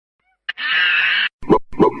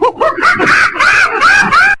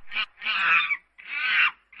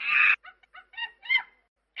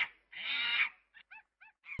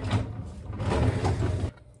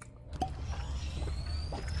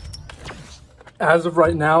As of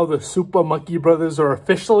right now, the Supah Monkey Brothers are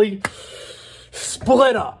officially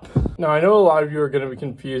split up. Now, I know a lot of you are going to be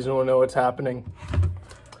confused and will know what's happening,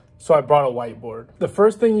 so I brought a whiteboard. The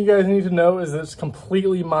first thing you guys need to know is that it's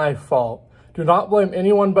completely my fault. Do not blame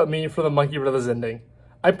anyone but me for the Monkey Brothers ending.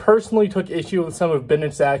 I personally took issue with some of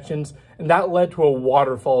Bennett's actions, and that led to a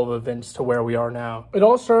waterfall of events to where we are now. It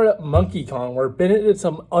all started at MonkeyCon, where Bennett did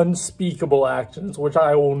some unspeakable actions, which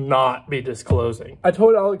I will not be disclosing. I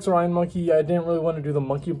told Alex Ryan Monkey I didn't really want to do the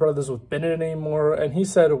Monkey Brothers with Bennett anymore, and he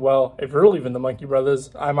said, well, if you're leaving the Monkey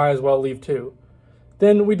Brothers, I might as well leave too.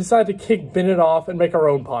 Then we decided to kick Bennett off and make our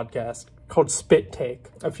own podcast called Spit Take.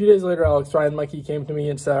 A few days later, Alex Ryan Monkey came to me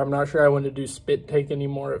and said, I'm not sure I want to do Spit Take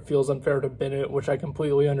anymore. It feels unfair to Bennett, which I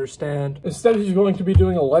completely understand. Instead, he's going to be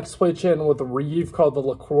doing a Let's Play channel with Reeve called the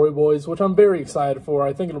LaCroix Boys, which I'm very excited for.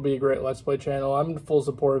 I think it'll be a great Let's Play channel. I'm in full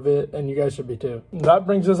support of it, and you guys should be too. And that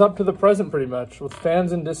brings us up to the present pretty much. With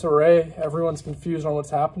fans in disarray, everyone's confused on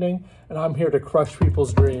what's happening, and I'm here to crush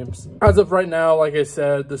people's dreams. As of right now, like I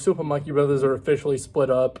said, the Supah Monkey Brothers are officially split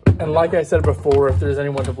up. And like I said before, if there's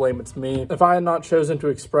anyone to blame, it's me. If I had not chosen to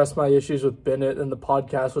express my issues with Bennett, then the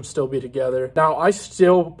podcast would still be together. Now, I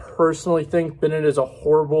still personally think Bennett is a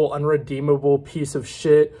horrible, unredeemable piece of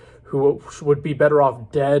shit who would be better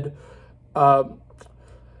off dead. But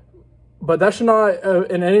that should not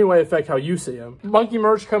in any way affect how you see him. Monkey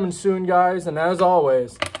merch coming soon, guys. And as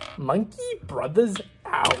always, Monkey Brothers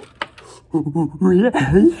out.